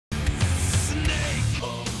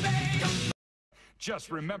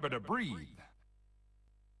Just remember to breathe.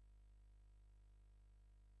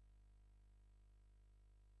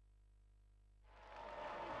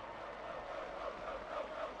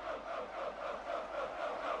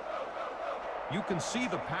 You can see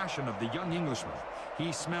the passion of the young Englishman.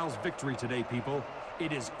 He smells victory today, people.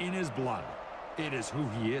 It is in his blood. It is who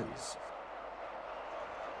he is.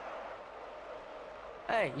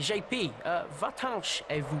 Hey, JP, vatanche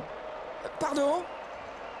est vous? Pardon?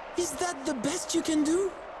 Is that the best you can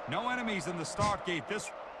do? No enemies in the start gate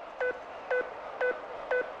this...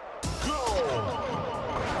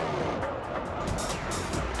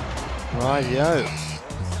 Right, yo.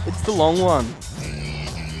 It's the long one.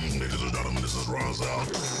 Ladies and gentlemen, this is Razel.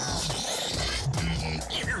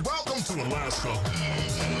 Welcome to Alaska.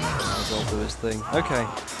 Razel do his thing. Okay,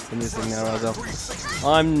 do his thing now, Razel.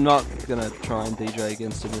 I'm not gonna try and DJ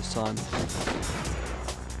against him this time.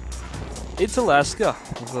 It's Alaska.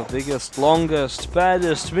 The biggest, longest,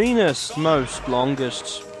 baddest, meanest, most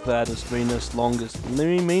longest, baddest, meanest, longest,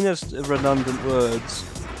 meanest redundant words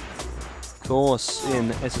course in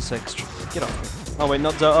SSX. Get off me. Oh wait,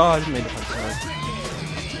 not Zoe. Oh, I didn't mean to say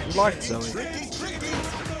Zoe. You liked Zoe.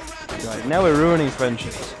 Right, now we're ruining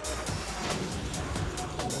friendships.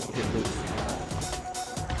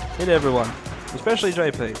 Hit everyone. Especially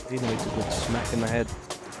JP. He needs a good smack in the head.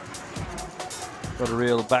 Got a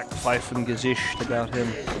real backpfeifen Gesicht about him.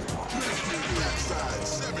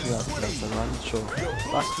 Yeah, that's right, sure.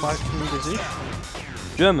 Backpfeifen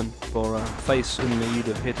Gesicht? German for face in need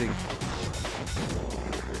of hitting.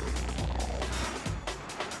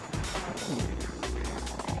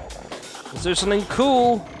 Is there something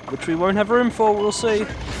cool, which we won't have room for, we'll see.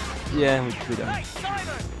 Yeah, we don't. Hey,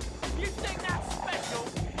 Simon! You think that's special?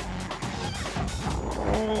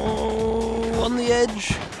 Oh, on the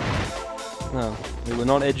edge. No, we were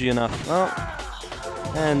not edgy enough.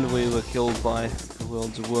 Oh, and we were killed by the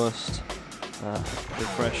world's worst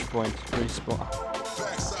refresh point respawn.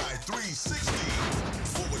 Backside 360.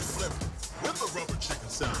 Forward flip with the rubber chicken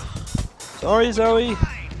sound. Sorry, Zoe.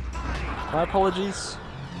 My apologies.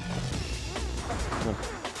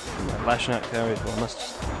 Lashing out carries, well, I must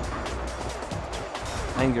just...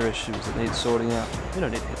 Anger issues that need sorting out. We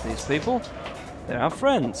don't need to hit these people. They're our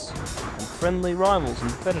friends. And friendly rivals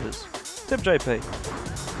and competitors. Except JP.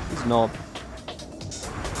 He's a knob.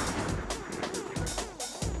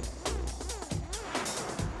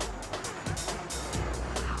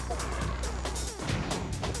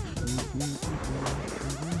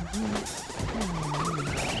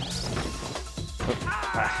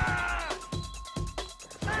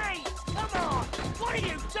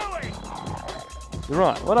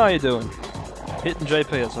 Right, what are you doing? Hitting JP,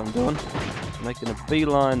 that's what I'm doing. Making a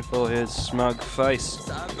beeline for his smug face.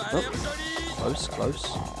 Oh, close, close.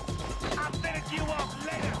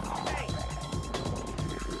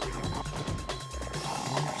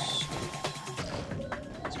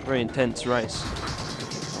 It's a very intense race.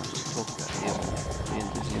 Talk about here. Being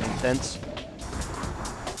busy and intense.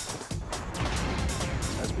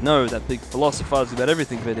 As we know, that big philosophizing about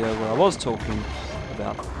everything video where I was talking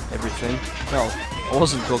about everything. Well, I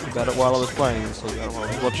wasn't talking about it while I was playing, I was talking about it while I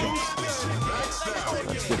was watching.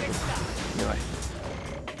 That's different. Anyway.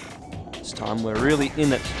 This time we're really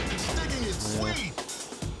in it.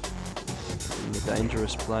 In a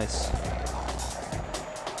dangerous place.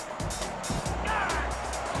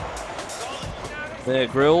 Bear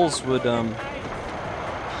Grylls would, he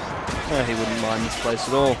wouldn't mind this place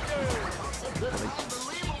at all.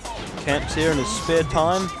 He camps here in his spare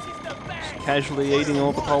time, just casually eating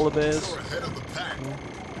all the polar bears.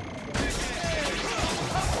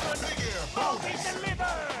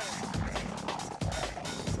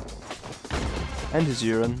 And his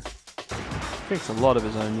urine. Drinks a lot of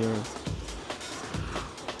his own urine.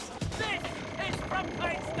 This is from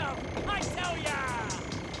great stuff, I tell ya!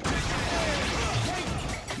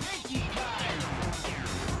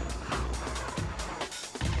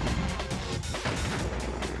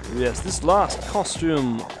 Yes, this last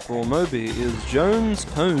costume for Moby is Jones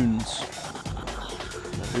Tones.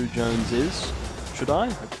 Now, who Jones is? Should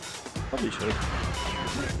I? Probably should.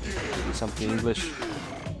 Maybe something English.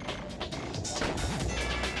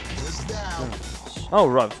 Oh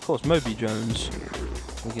right, of course, Moby Jones.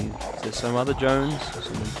 Is there some other Jones?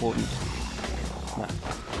 Some important... No.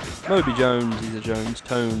 Moby Jones, these are Jones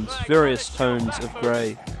tones. Various tones of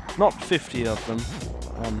grey. Not 50 of them.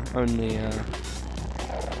 Only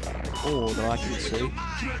 4 that I can see.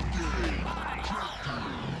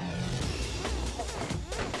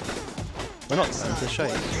 They're not tones, they're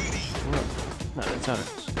shades. No, they're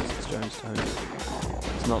tones. It's Jones tones.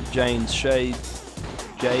 It's not Jane's shade.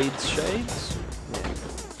 Jade's shades? Yeah.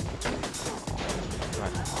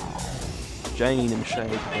 Jane and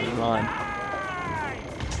Shade and Ryan.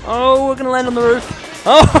 Oh, we're gonna land on the roof.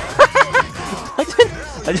 Oh,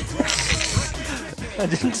 I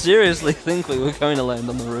didn't seriously think we were going to land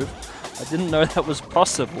on the roof. I didn't know that was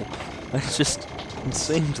possible. It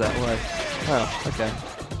seems that way. Oh, okay.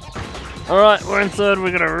 Alright, we're in third.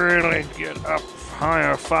 We're gonna really get up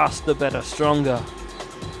higher, faster, better, stronger.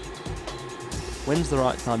 When's the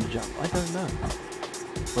right time to jump? I don't know.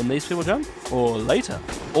 When these people jump? Or later?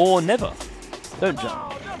 Or never? Don't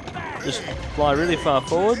jump. Just fly really far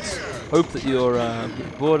forwards. Hope that you're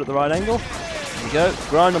board at the right angle. There you go.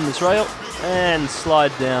 Grind on this rail. And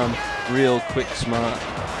slide down real quick, smart.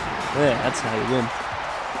 There, that's how you win.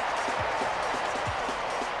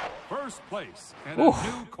 First place and a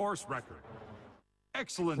new course record.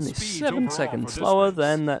 Excellent Only speed. 7 seconds slower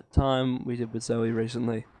than that time we did with Zoe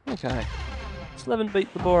recently. Okay. 11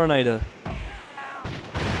 beat the Borinator.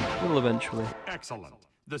 Will eventually. Excellent.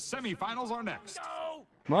 The semifinals are next.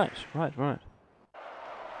 Right.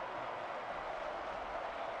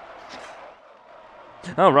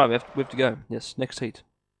 Oh, right, we have to go. Yes, next heat.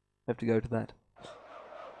 We have to go to that.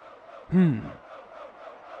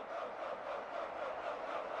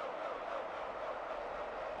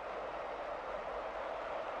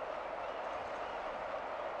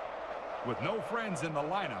 With no friends in the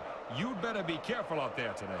lineup, you'd better be careful out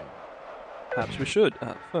there today. Perhaps we should.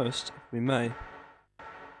 First, we may.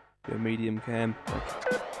 Go medium cam.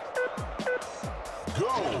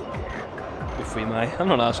 If we may. I'm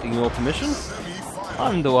not asking your permission.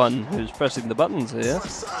 I'm the one who's pressing the buttons here.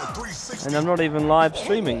 And I'm not even live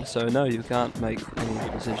streaming, so no, you can't make any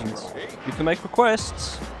decisions. You can make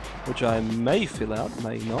requests, which I may fill out,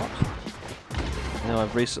 may not. You know,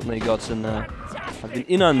 I've recently gotten, I've been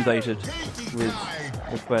inundated with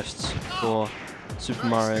requests for Super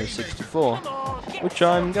Mario 64, which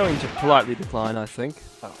I'm going to politely decline, I think.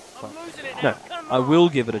 No, I will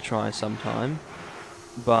give it a try sometime,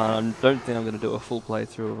 but I don't think I'm going to do a full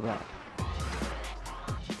playthrough of that.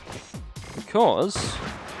 Because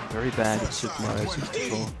I'm very bad at Super Mario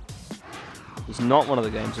 64. It's not one of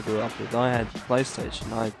the games I grew up with. I had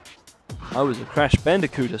PlayStation. I was a Crash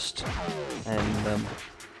Bandicootist, and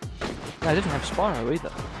I didn't have Spyro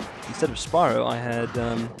either. Instead of Spyro, I had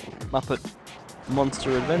Muppet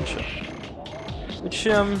Monster Adventure, which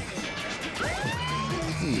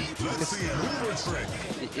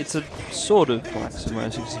it's a sort of like Super Mario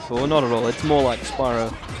 64, not at all. It's more like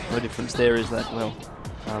Spyro. The difference there is that, well,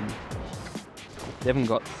 they haven't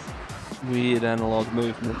got weird analog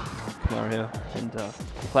movement like Mario, and the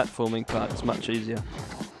platforming part is much easier.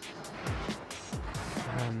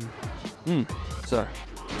 So,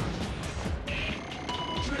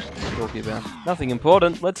 talking about nothing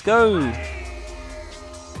important. Let's go.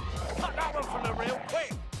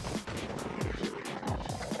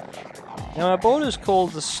 Now our board is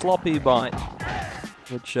called the Sloppy Bite,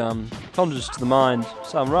 which conjures to the mind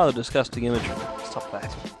some rather disgusting imagery. Stop that.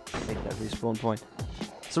 I think that respawn point.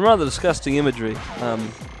 Some rather disgusting imagery.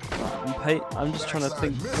 I'm just trying to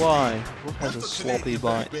think why. What has a sloppy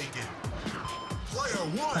bite?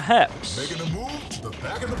 Perhaps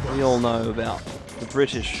we all know about the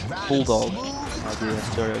British bulldog idea,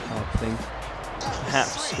 stereotype thing.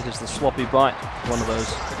 Perhaps it is the sloppy bite, one of those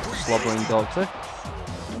slobbering dogs.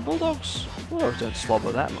 Bulldogs don't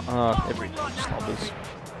slobber that much. Every dog slobbers.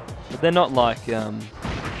 But they're not like,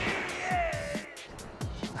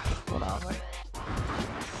 what are they?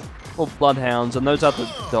 Well, bloodhounds and those other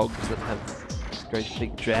dogs that have great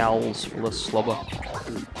big jowls full of slobber.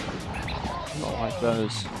 Not like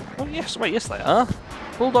those. Oh yes, wait, yes they are.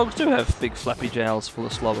 Bulldogs do have big flappy jowls full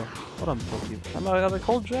of slobber. What I'm talking about? Are they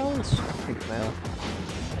called jowls? I think they are.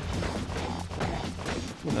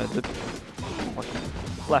 You know, the like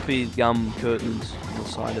flappy gum curtains on the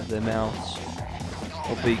side of their mouths.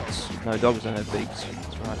 Or beaks. No, dogs don't have beaks.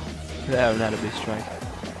 That's right. Their anatomy straight.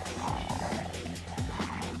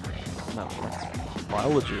 No, that's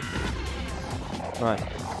biology. Right.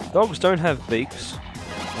 Dogs don't have beaks.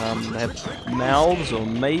 They have mouths or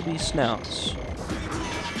maybe snouts.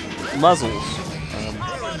 Muzzles.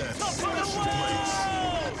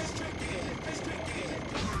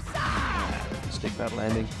 Stick that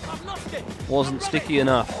landing. Wasn't sticky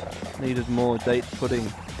enough. Needed more date pudding.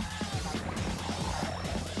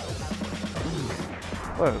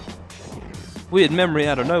 Whoa. Weird memory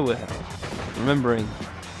out of nowhere. Remembering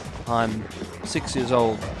I'm 6 years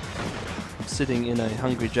old, sitting in a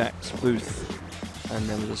Hungry Jack's booth, and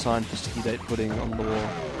there was a sign for sticky date pudding on the wall.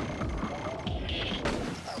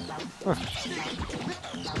 Huh.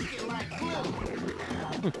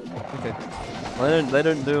 Okay. Well, they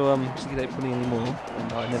don't do sticky date pudding anymore,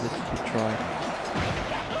 and I never did try.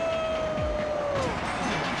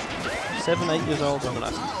 7, 8 years old. I don't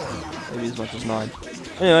know. Maybe as much as 9.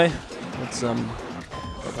 Anyway, let's stop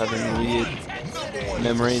having weird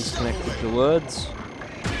memories connected to words.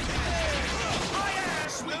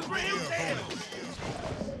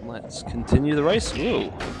 Let's continue the race.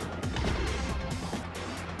 Whoa.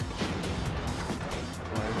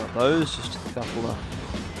 Worry about those. Just a couple of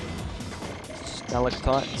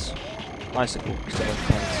stalactites. Icicle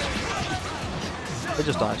stalactites. They're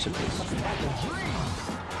just icicles.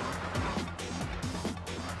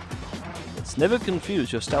 Let's never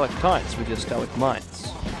confuse your stalactites with your stalagmites.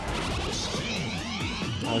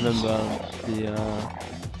 I remember it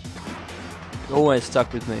always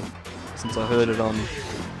stuck with me since I heard it on.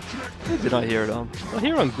 Where did I hear it on? Did I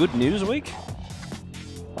hear it on Good News Week?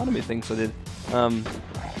 Part of me thinks I did.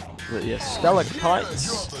 But yes, stalactites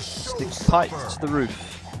stick tight to the roof.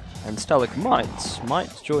 And stalagmites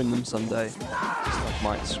might join them someday.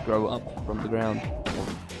 Stalagmites grow up from the ground.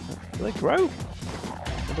 Do they grow?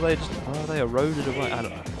 Or do they just, are they eroded away? I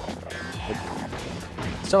don't know. But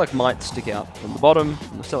stalagmites stick out from the bottom,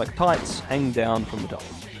 and the stalactites hang down from the top.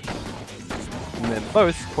 And they're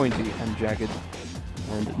both pointy and jagged,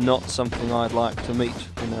 and not something I'd like to meet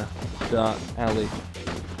in a dark alley.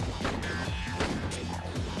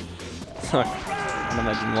 So, I can't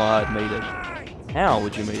imagine why I'd meet it. How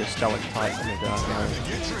would you meet a stalactite in a dark alley?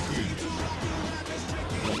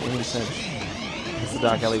 Doesn't make any sense. If the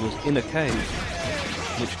dark alley was in a cave,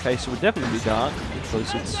 in which case it would definitely be dark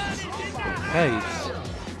because it's a cave.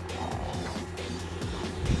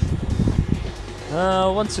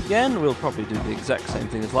 Once again, we'll probably do the exact same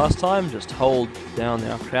thing as last time, just hold down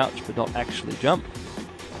our crouch but not actually jump.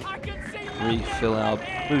 Refill our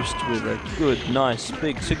boost with a good, nice,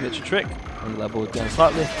 big signature trick. Angle our board down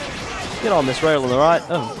slightly. Get on this rail on the right.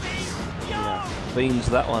 Oh, yeah, beams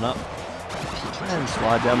that one up. And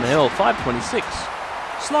slide down the hill. 526.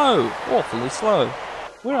 Slow, awfully slow.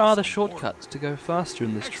 Where are the shortcuts to go faster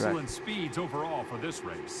in this track? Excellent speeds overall for this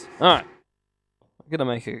race. Alright. I'm going to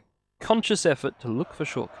make a conscious effort to look for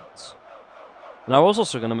shortcuts. And I was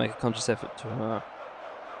also going to make a conscious effort to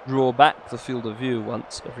draw back the field of view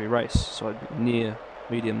once every race. So I'd be near,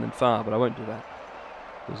 medium, then far, but I won't do that.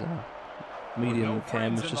 Because medium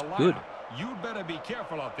cam is just good. You'd better be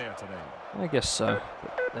careful out there today. I guess so,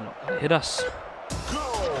 but they're not going to hit us.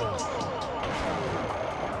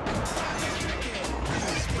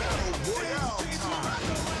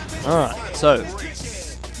 Alright, so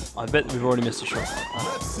I bet we've already missed a shot.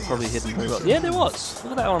 Probably hidden very well. Yeah, there was.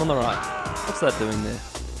 Look at that one on the right. What's that doing there?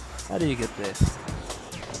 How do you get there?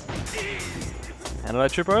 How did I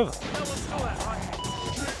trip over?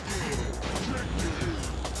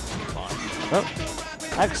 Oh.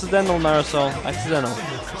 Accidental, Marisol. Accidental.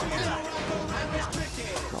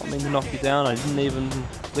 Not mean to knock you down. I didn't even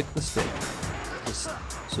flick the stick. Just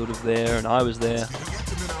sort of there, and I was there.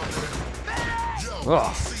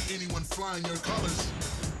 Oh.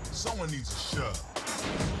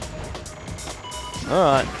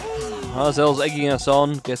 Alright. Arzel's egging us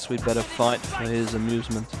on. Guess we'd better fight for his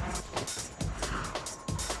amusement.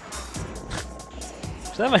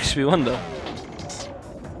 So that makes me wonder.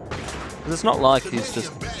 Because it's not like he's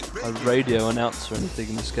just a radio announcer or anything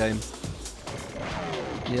in this game.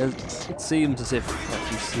 Yeah, it seems as if like,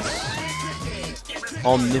 he's this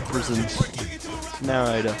omnipresent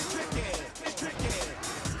narrator.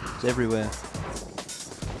 It's everywhere.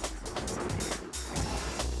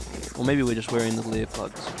 Or maybe we're just wearing little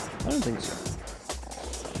earplugs. I don't think so.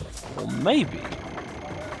 Or maybe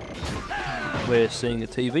we're seeing a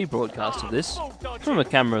TV broadcast of this from a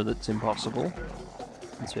camera that's impossible.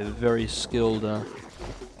 Since we have a very skilled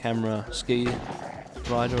camera ski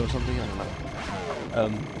rider or something, I don't know.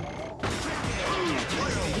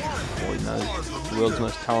 Or, you know, the world's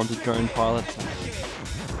most talented drone pilot.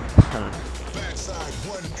 I don't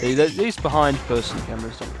know. These behind-person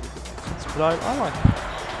cameras don't make sense, but I like them.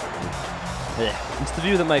 Yeah, it's the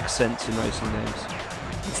view that makes sense in racing games.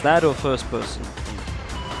 It's that or first person.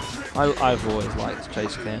 I've always liked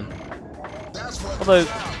chase cam. Although, you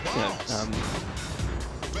know,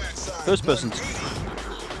 first person's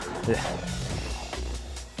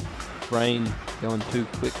brain going too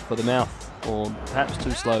quick for the mouth, or perhaps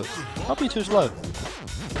too slow. Probably too slow.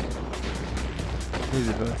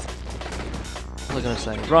 Maybe both. What was I going to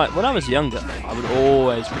say? Right, when I was younger, I would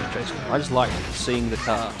always pick chase cam. I just liked seeing the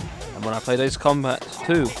car. And when I played Ace Combat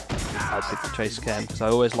 2, I'd pick the chase cam because I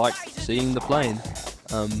always liked seeing the plane.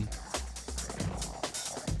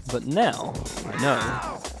 But now, I know.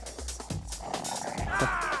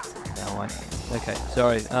 Okay,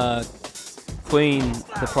 sorry. Queen,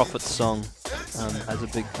 the Prophet's song, has a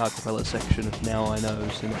big acapella section of Now I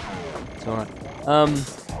Knows in it. It's alright.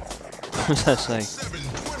 What was I saying?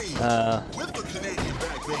 720 with the Canadian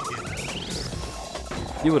back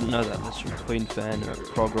bacon. You wouldn't know that unless you're a Queen fan or a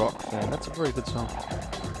prog rock fan. That's a very good song.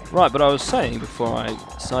 Right, but I was saying before I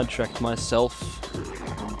sidetracked myself,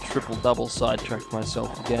 and triple-double sidetracked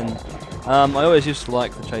myself again, I always used to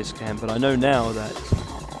like the chase cam, but I know now that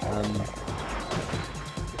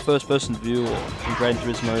first-person view or in Gran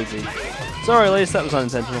Turismo, sorry, at least that was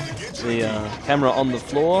unintentional. The camera on the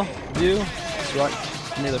floor view, it's right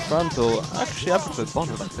near the front, or actually I prefer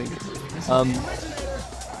bottom, I think.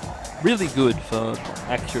 Really good for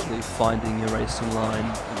accurately finding your racing line,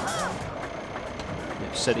 and,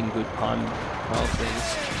 setting good time trial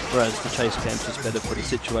things. Whereas the chase cam's just better for the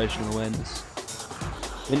situational awareness.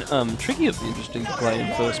 I mean, Tricky would be interesting to play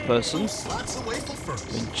in first person. I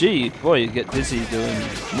mean, gee, boy, you get busy doing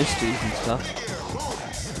misties and stuff.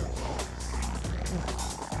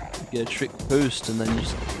 You get a trick boost and then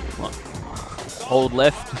just what, hold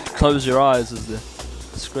left, close your eyes as the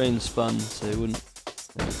screen spun, so you wouldn't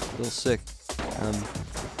feel sick. I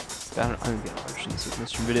don't get motion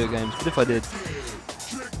sickness from video games, but if I did,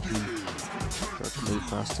 try to move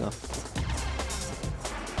fast enough.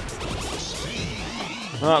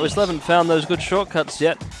 Alright, we still haven't found those good shortcuts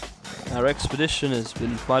yet. Our expedition has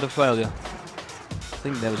been quite a failure. I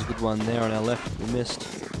think there was a good one there on our left we missed.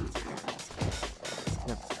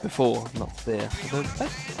 Yep, before, not there. Although that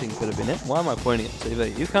thing could have been it. Why am I pointing at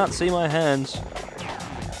TV? You can't see my hands.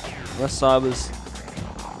 Unless I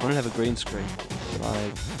don't have a green screen.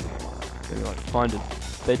 I maybe like find a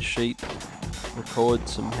bed sheet, record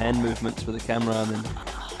some hand movements with the camera, and then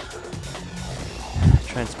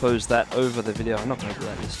transpose that over the video. I'm not going to do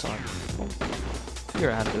that this time. I'll figure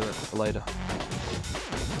out how to do it for later.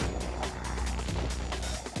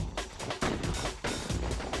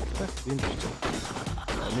 That could be interesting.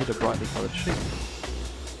 I need a brightly coloured sheet.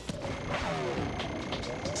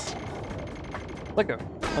 Let go.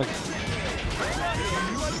 Okay.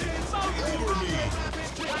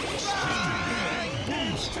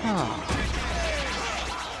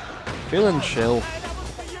 Feeling chill.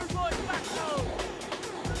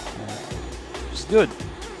 It's good.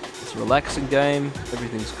 It's a relaxing game.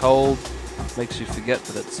 Everything's cold. Makes you forget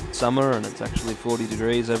that it's summer and it's actually 40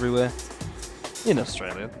 degrees everywhere. In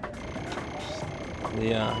Australia.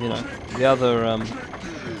 The the other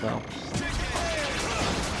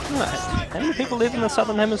well, how many people live in the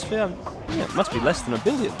southern hemisphere? Yeah, it must be less than 1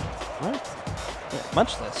 billion, right? Yeah,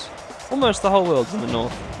 much less. Almost the whole world's in the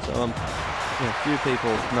north, so yeah, few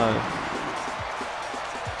people know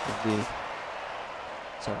of the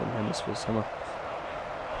southern hemisphere summer.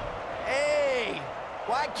 Hey,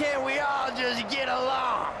 why can't we all just get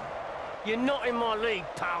along? You're not in my league,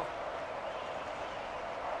 pal.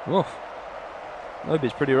 Oof.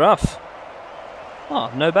 Moby's pretty rough.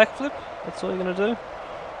 Oh, no backflip? That's all you're gonna do?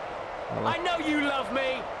 Oh. I know you love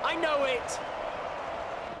me. I know it.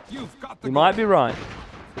 You've got the You might be right.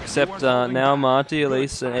 Except now Marty,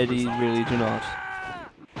 Elise, and Eddie really do not.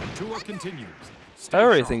 Tour continues.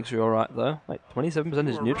 Harry thinks you're alright though. Wait, 27%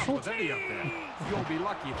 is neutral? With Eddie up there. You'll be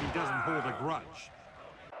lucky if he doesn't hold a grudge.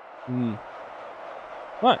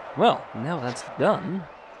 Right, well, now that's done.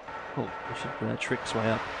 Oh, we should trick's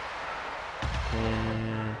way up.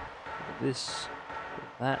 This,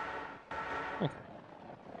 that. Okay.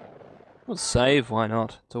 We'll save, why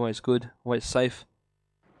not? It's always good, always safe.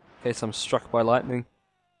 In case I'm struck by lightning.